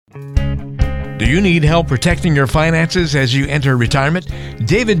Do you need help protecting your finances as you enter retirement?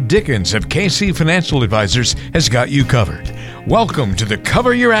 David Dickens of KC Financial Advisors has got you covered. Welcome to the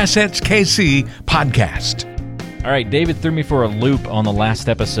Cover Your Assets KC podcast. All right, David threw me for a loop on the last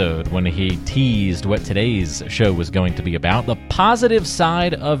episode when he teased what today's show was going to be about, the positive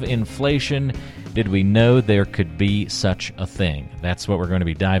side of inflation. Did we know there could be such a thing? That's what we're going to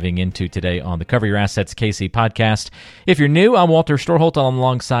be diving into today on the Cover Your Assets KC podcast. If you're new, I'm Walter Storholt. I'm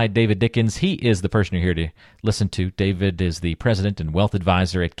alongside David Dickens. He is the person you're here to listen to. David is the president and wealth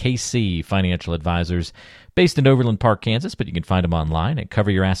advisor at KC Financial Advisors, based in Overland Park, Kansas, but you can find him online at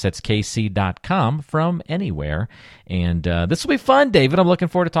coveryourassetskc.com from anywhere. And this will be fun, David. I'm looking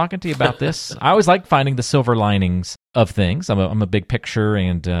forward to talking to you about this. I always like finding the silver linings of things. I'm a big picture,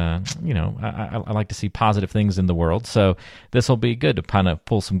 and I like to see positive things in the world. So this will be good to kind of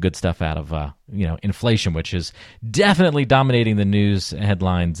pull some good stuff out of inflation, which is definitely dominating the news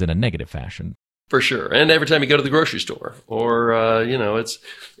headlines in a negative fashion. For sure. And every time you go to the grocery store or,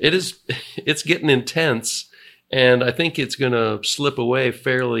 it's getting intense, and I think it's going to slip away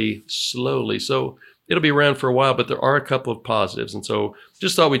fairly slowly. So it'll be around for a while, but there are a couple of positives. And so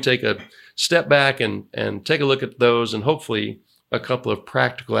just thought we'd take a step back and take a look at those, and hopefully a couple of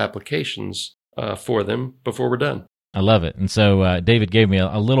practical applications for them before we're done. I love it. And so David gave me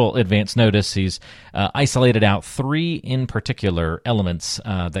a little advance notice. He's isolated out three in particular elements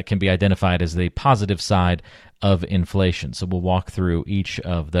that can be identified as the positive side of inflation. So we'll walk through each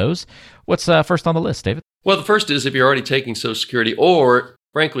of those. What's first on the list, David? Well, the first is if you're already taking Social Security, or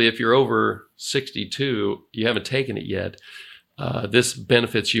frankly, if you're over 62, you haven't taken it yet, this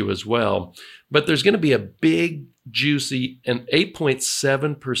benefits you as well. But there's going to be a big, juicy, and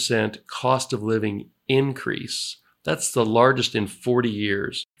 8.7% cost of living increase. That's the largest in 40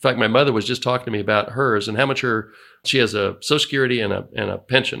 years. In fact, my mother was just talking to me about hers and how much she has a Social Security and a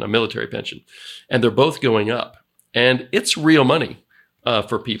pension, a military pension, and they're both going up. And it's real money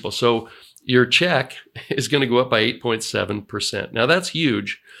for people. So your check is going to go up by 8.7%. Now that's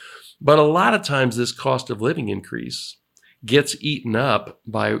huge, but a lot of times this cost of living increase gets eaten up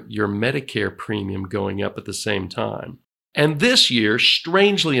by your Medicare premium going up at the same time. And this year,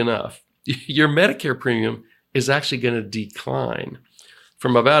 strangely enough, your Medicare premium is actually going to decline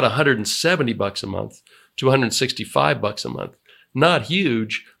from about $170 a month to $165 a month. Not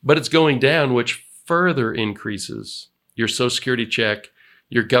huge, but it's going down, which further increases your Social Security check,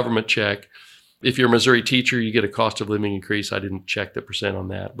 your government check. If you're a Missouri teacher, you get a cost of living increase. I didn't check the percent on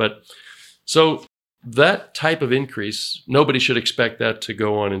that. But so that type of increase, nobody should expect that to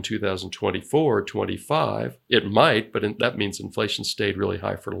go on in 2024 or 25. It might, but that means inflation stayed really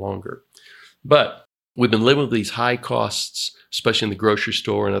high for longer. But we've been living with these high costs, especially in the grocery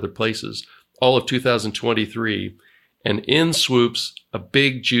store and other places, all of 2023. And in swoops, a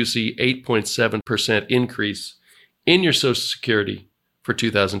big, juicy 8.7% increase in your Social Security for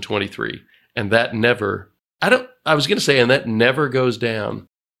 2023. And that never goes down.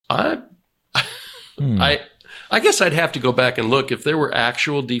 I guess I'd have to go back and look. If there were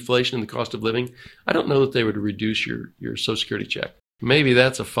actual deflation in the cost of living, I don't know that they would reduce your Social Security check. Maybe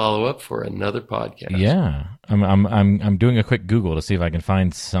that's a follow-up for another podcast. Yeah, I'm doing a quick Google to see if I can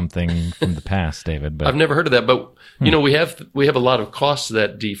find something from the past, David. But I've never heard of that. But we have a lot of costs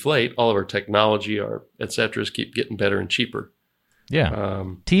that deflate. All of our technology, our et cetera, keep getting better and cheaper. Yeah,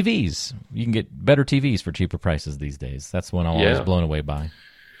 TVs. You can get better TVs for cheaper prices these days. That's one I'm always blown away by.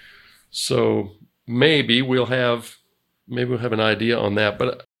 So maybe we'll have an idea on that.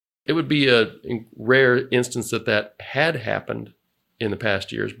 But it would be a rare instance that had happened in the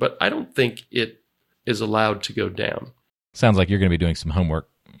past years, but I don't think it is allowed to go down. Sounds like you're going to be doing some homework,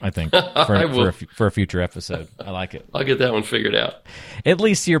 I think, for a future episode. I like it. I'll get that one figured out. At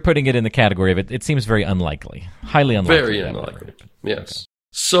least you're putting it in the category of it seems very unlikely, highly unlikely. Very unlikely, yes. Okay.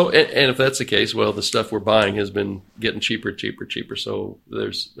 So, and if that's the case, well, the stuff we're buying has been getting cheaper. So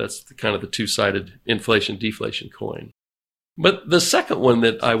that's kind of the two-sided inflation-deflation coin. But the second one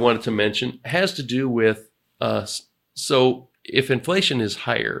that I wanted to mention has to do with, so if inflation is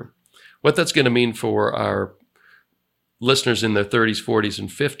higher, what that's going to mean for our listeners in their 30s, 40s, and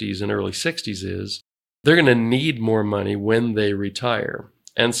 50s and early 60s is they're going to need more money when they retire.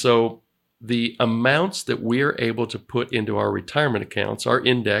 And so the amounts that we're able to put into our retirement accounts are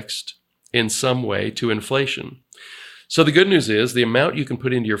indexed in some way to inflation. So the good news is the amount you can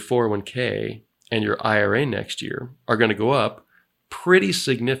put into your 401k and your IRA next year are going to go up pretty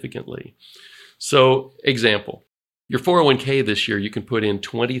significantly. So example, your 401k this year, you can put in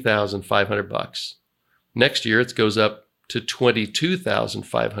 $20,500. Next year, it goes up to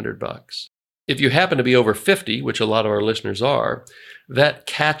 $22,500. if you happen to be over 50, which a lot of our listeners are, that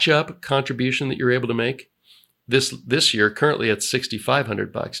catch-up contribution that you're able to make this year, currently at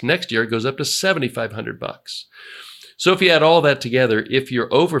 $6,500. Next year, it goes up to $7,500. So if you add all that together, if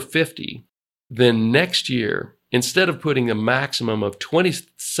you're over 50, then next year, instead of putting a maximum of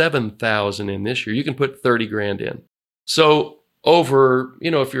 $27,000 in this year, you can put $30,000 in. So over,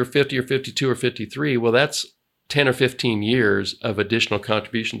 if you're 50 or 52 or 53, well, that's 10 or 15 years of additional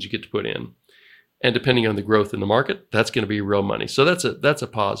contributions you get to put in. And depending on the growth in the market, that's going to be real money. So that's a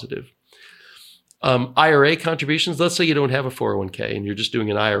positive. IRA contributions, let's say you don't have a 401k and you're just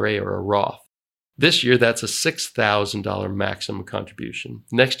doing an IRA or a Roth. This year, that's a $6,000 maximum contribution.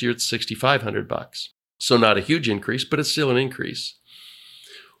 Next year, it's $6,500. So not a huge increase, but it's still an increase.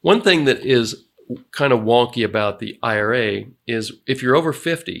 One thing that is kind of wonky about the IRA is if you're over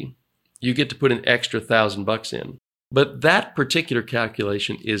 50, you get to put an extra $1,000 in. But that particular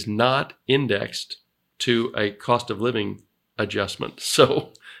calculation is not indexed to a cost of living adjustment.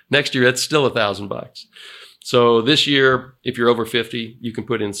 So next year, it's still $1,000. So this year, if you're over 50, you can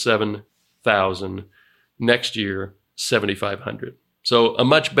put in $7,000. Next year, $7,500. So a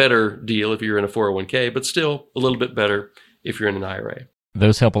much better deal if you're in a 401k, but still a little bit better if you're in an IRA.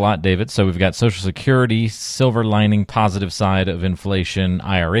 Those help a lot, David. So we've got Social Security, silver lining, positive side of inflation,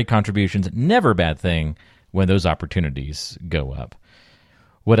 IRA contributions, never a bad thing when those opportunities go up.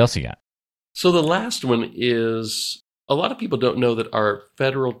 What else you got? So the last one is, a lot of people don't know that our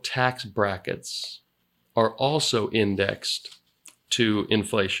federal tax brackets are also indexed to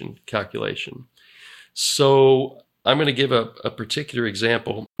inflation calculation. So I'm going to give a particular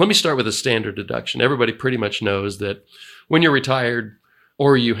example. Let me start with a standard deduction. Everybody pretty much knows that when you're retired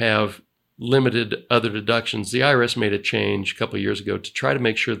or you have limited other deductions, the IRS made a change a couple of years ago to try to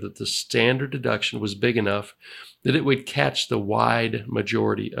make sure that the standard deduction was big enough that it would catch the wide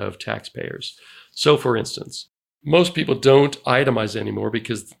majority of taxpayers. So for instance, most people don't itemize anymore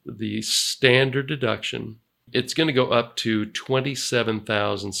because the standard deduction, it's going to go up to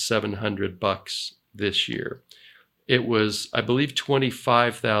 $27,700 this year. It was, I believe,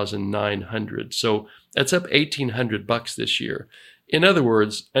 $25,900. So that's up $1,800 this year. In other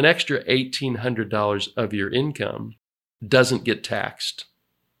words, an extra $1,800 of your income doesn't get taxed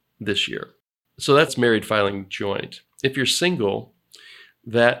this year. So that's married filing joint. If you're single,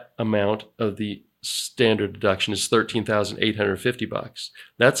 that amount of the standard deduction is $13,850.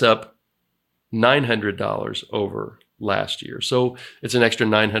 That's up $900 over last year. So it's an extra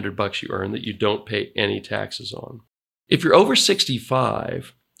 $900 you earn that you don't pay any taxes on. If you're over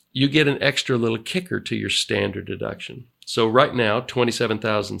 65, you get an extra little kicker to your standard deduction. So right now,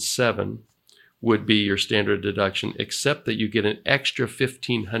 $27,007 would be your standard deduction, except that you get an extra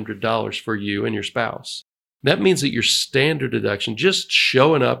 $1,500 for you and your spouse. That means that your standard deduction, just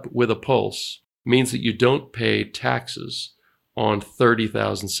showing up with a pulse, means that you don't pay taxes on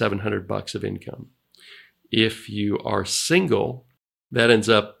 $30,700 of income. If you are single, that ends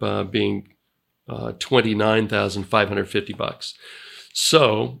up being $29,550.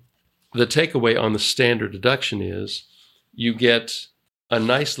 So the takeaway on the standard deduction is you get a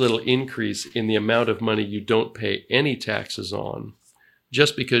nice little increase in the amount of money you don't pay any taxes on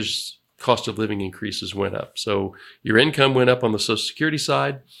just because cost of living increases went up. So your income went up on the Social Security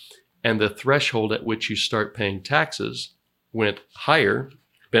side, and the threshold at which you start paying taxes went higher,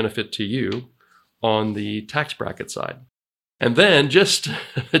 benefit to you, on the tax bracket side. And then just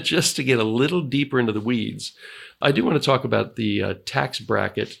to get a little deeper into the weeds, I do want to talk about the tax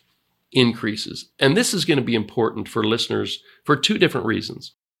bracket increases. And this is going to be important for listeners for two different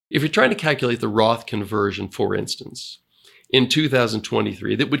reasons. If you're trying to calculate the Roth conversion, for instance, in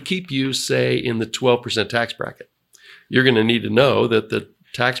 2023, that would keep you, say, in the 12% tax bracket, you're going to need to know that the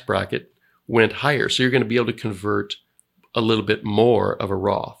tax bracket went higher. So you're going to be able to convert a little bit more of a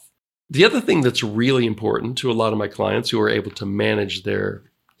Roth. The other thing that's really important to a lot of my clients who are able to manage their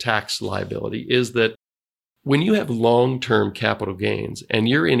tax liability is that when you have long-term capital gains and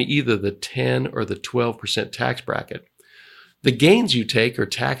you're in either the 10 or the 12% tax bracket, the gains you take are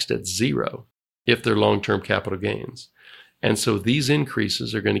taxed at zero if they're long-term capital gains. And so these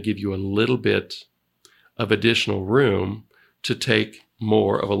increases are going to give you a little bit of additional room to take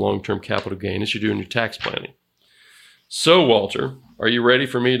more of a long-term capital gain as you're doing your tax planning. So, Walter, are you ready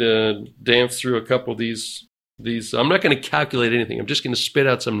for me to dance through a couple of these? I'm not going to calculate anything. I'm just going to spit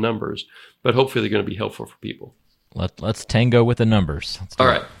out some numbers, but hopefully they're going to be helpful for people. Let's tango with the numbers. All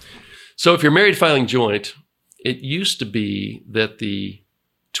right. So if you're married filing joint, it used to be that the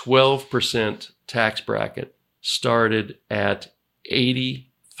 12% tax bracket started at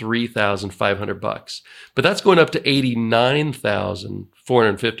 $83,500, but that's going up to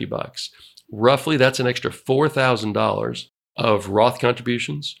 $89,450 roughly that's an extra $4,000 of Roth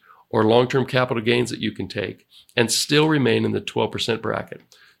contributions or long-term capital gains that you can take and still remain in the 12% bracket.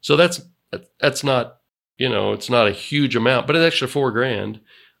 So that's not, it's not a huge amount, but an extra $4,000.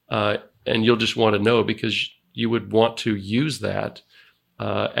 And you'll just want to know because you would want to use that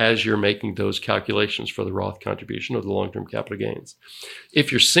as you're making those calculations for the Roth contribution or the long-term capital gains.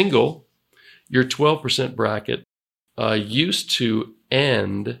 If you're single, your 12% bracket used to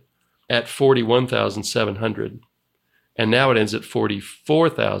end at $41,700, and now it ends at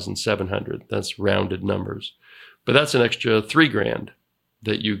 $44,700. That's rounded numbers, but that's an extra $3,000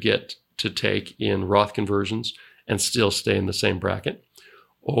 that you get to take in Roth conversions and still stay in the same bracket,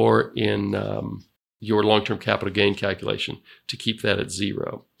 or in your long-term capital gain calculation to keep that at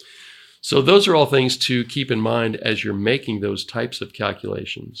zero. So those are all things to keep in mind as you're making those types of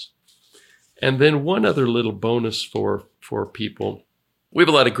calculations. And then one other little bonus for people. We have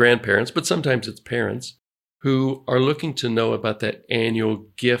a lot of grandparents, but sometimes it's parents who are looking to know about that annual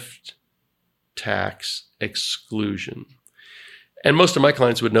gift tax exclusion. And most of my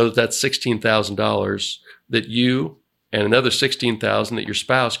clients would know that that's $16,000 that you and another $16,000 that your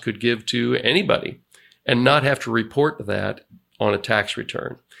spouse could give to anybody and not have to report that on a tax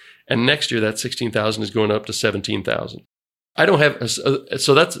return. And next year, that $16,000 is going up to $17,000. I don't have,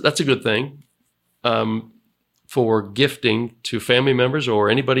 so that's a good thing for gifting to family members or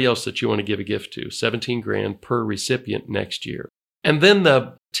anybody else that you want to give a gift to. $17,000 per recipient next year. And then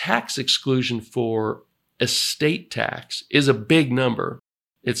the tax exclusion for estate tax is a big number.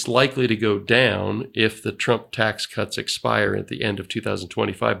 It's likely to go down if the Trump tax cuts expire at the end of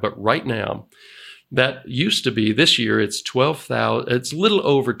 2025. But right now, that used to be, this year, it's it's a little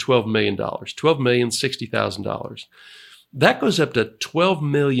over $12 million, $12,060,000. That goes up to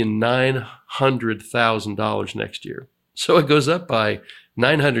 $12,900,000 next year. So it goes up by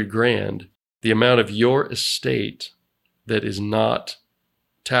 $900,000, the amount of your estate that is not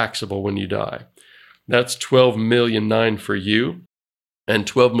taxable when you die. That's $12,900,000 for you and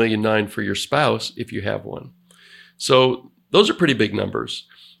 $12,900,000 for your spouse if you have one. So those are pretty big numbers.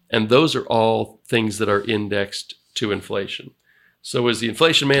 And those are all things that are indexed to inflation. So as the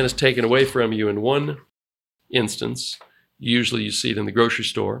inflation man is taken away from you in one instance, usually you see it in the grocery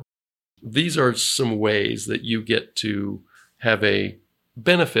store. These are some ways that you get to have a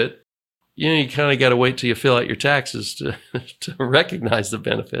benefit. You kind of got to wait till you fill out your taxes to recognize the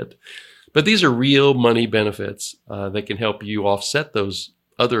benefit. But these are real money benefits that can help you offset those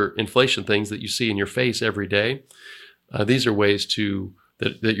other inflation things that you see in your face every day. These are ways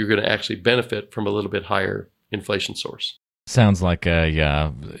that you're going to actually benefit from a little bit higher inflation source. Sounds like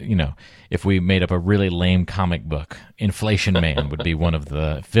if we made up a really lame comic book, Inflation Man would be one of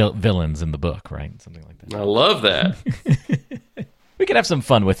the villains in the book, right? Something like that. I love that. We could have some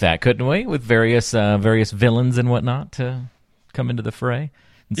fun with that, couldn't we? With various villains and whatnot to come into the fray,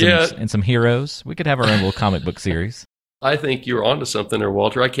 and some heroes. We could have our own little comic book series. I think you're onto something there,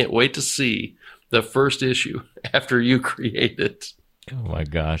 Walter. I can't wait to see the first issue after you create it. Oh my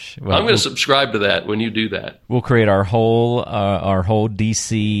gosh! Well, I'm going to subscribe to that when you do that. We'll create our whole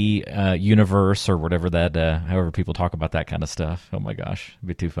DC universe or whatever that. However, people talk about that kind of stuff. Oh my gosh, it'd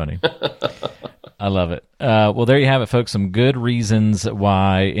be too funny. I love it. Well, there you have it, folks. Some good reasons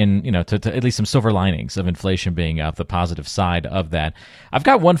why, to at least some silver linings of inflation being up, the positive side of that. I've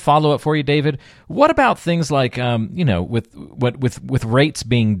got one follow up for you, David. What about things like, with rates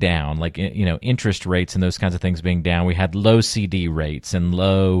being down, like interest rates and those kinds of things being down? We had low CD rates and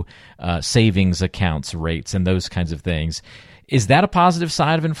low savings accounts rates and those kinds of things. Is that a positive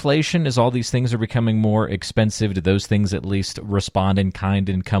side of inflation? As all these things are becoming more expensive, do those things at least respond in kind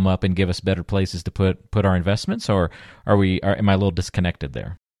and come up and give us better places to put our investments, or am I a little disconnected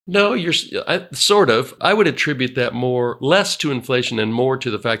there? No, sort of. I would attribute that less to inflation and more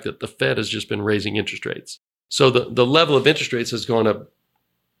to the fact that the Fed has just been raising interest rates. So the level of interest rates has gone up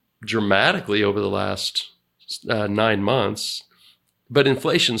dramatically over the last 9 months, but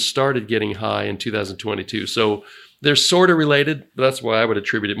inflation started getting high in 2022. So they're sort of related, but that's why I would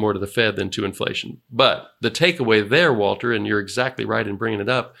attribute it more to the Fed than to inflation. But the takeaway there, Walter, and you're exactly right in bringing it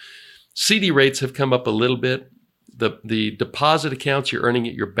up, CD rates have come up a little bit. The deposit accounts you're earning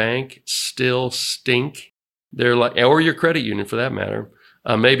at your bank still stink. They're or your credit union for that matter.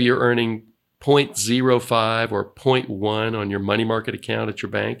 Maybe you're earning 0.05 or 0.1 on your money market account at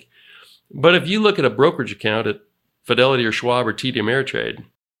your bank. But if you look at a brokerage account at Fidelity or Schwab or TD Ameritrade,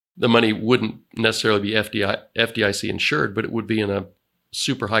 the money wouldn't necessarily be FDIC insured, but it would be in a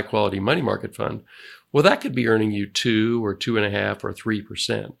super high quality money market fund. Well, that could be earning you 2 or 2.5 or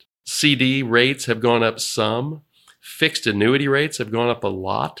 3%. CD rates have gone up some. Fixed annuity rates have gone up a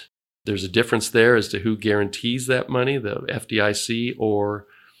lot. There's a difference there as to who guarantees that money, the FDIC or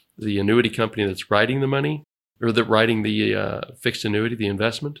the annuity company that's writing the money, or writing the fixed annuity, the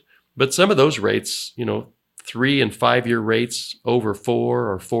investment. But some of those rates, 3 and 5 year rates over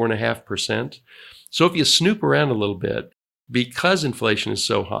 4 or 4.5%. So if you snoop around a little bit, because inflation is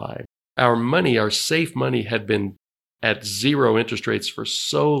so high, our money, our safe money, had been at zero interest rates for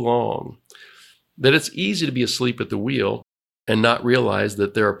so long that it's easy to be asleep at the wheel and not realize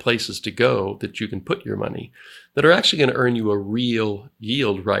that there are places to go that you can put your money that are actually going to earn you a real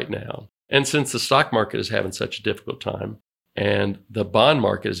yield right now. And since the stock market is having such a difficult time and the bond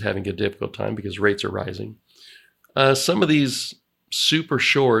market is having a difficult time because rates are rising, some of these super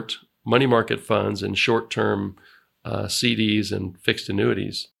short money market funds and short-term CDs and fixed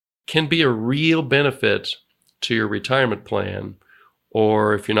annuities can be a real benefit to your retirement plan,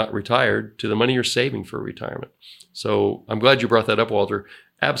 or if you're not retired, to the money you're saving for retirement. So I'm glad you brought that up, Walter.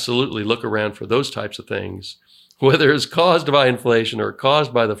 Absolutely look around for those types of things. Whether it's caused by inflation or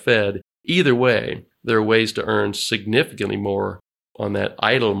caused by the Fed, either way, there are ways to earn significantly more on that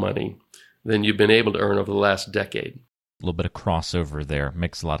idle money than you've been able to earn over the last decade. A little bit of crossover there.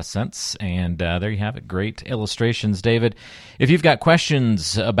 Makes a lot of sense. And there you have it. Great illustrations, David. If you've got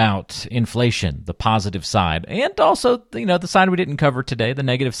questions about inflation, the positive side, and also, the side we didn't cover today, the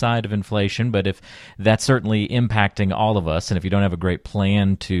negative side of inflation, but if that's certainly impacting all of us, and if you don't have a great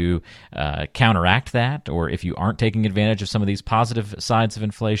plan to counteract that, or if you aren't taking advantage of some of these positive sides of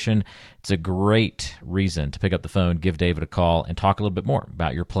inflation, it's a great reason to pick up the phone, give David a call, and talk a little bit more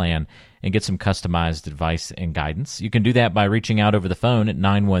about your plan and get some customized advice and guidance. You can do that by reaching out over the phone at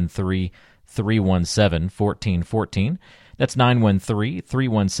 913-317-1414. That's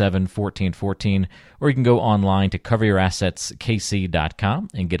 913-317-1414. Or you can go online to coveryourassetskc.com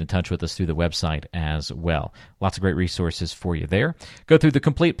and get in touch with us through the website as well. Lots of great resources for you there. Go through the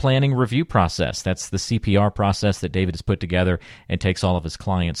complete planning review process. That's the CPR process that David has put together and takes all of his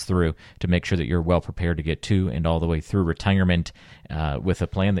clients through to make sure that you're well prepared to get to and all the way through retirement with a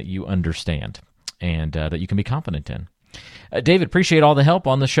plan that you understand and that you can be confident in. David, appreciate all the help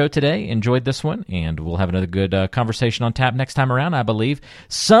on the show today. Enjoyed this one, and we'll have another good conversation on tap next time around, I believe.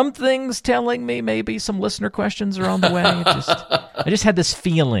 Something's telling me maybe some listener questions are on the way. I just had this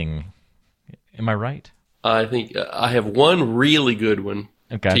feeling. Am I right? I think I have one really good one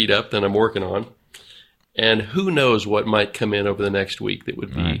teed up that I'm working on, and who knows what might come in over the next week that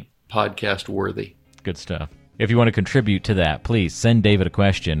would be podcast worthy. Good stuff. If you want to contribute to that, please send David a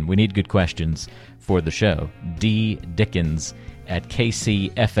question. We need good questions for the show.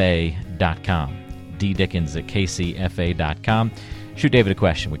 ddickens@kcfa.com. ddickens@kcfa.com. Shoot David a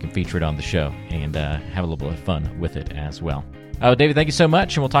question. We can feature it on the show and have a little bit of fun with it as well. David, thank you so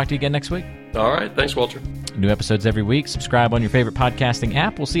much, and we'll talk to you again next week. All right. Thanks, Walter. New episodes every week. Subscribe on your favorite podcasting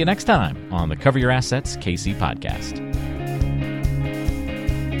app. We'll see you next time on the Cover Your Assets KC Podcast.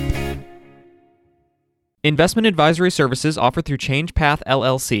 Investment advisory services offered through ChangePath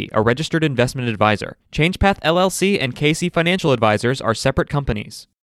LLC, a registered investment advisor. ChangePath LLC and KC Financial Advisors are separate companies.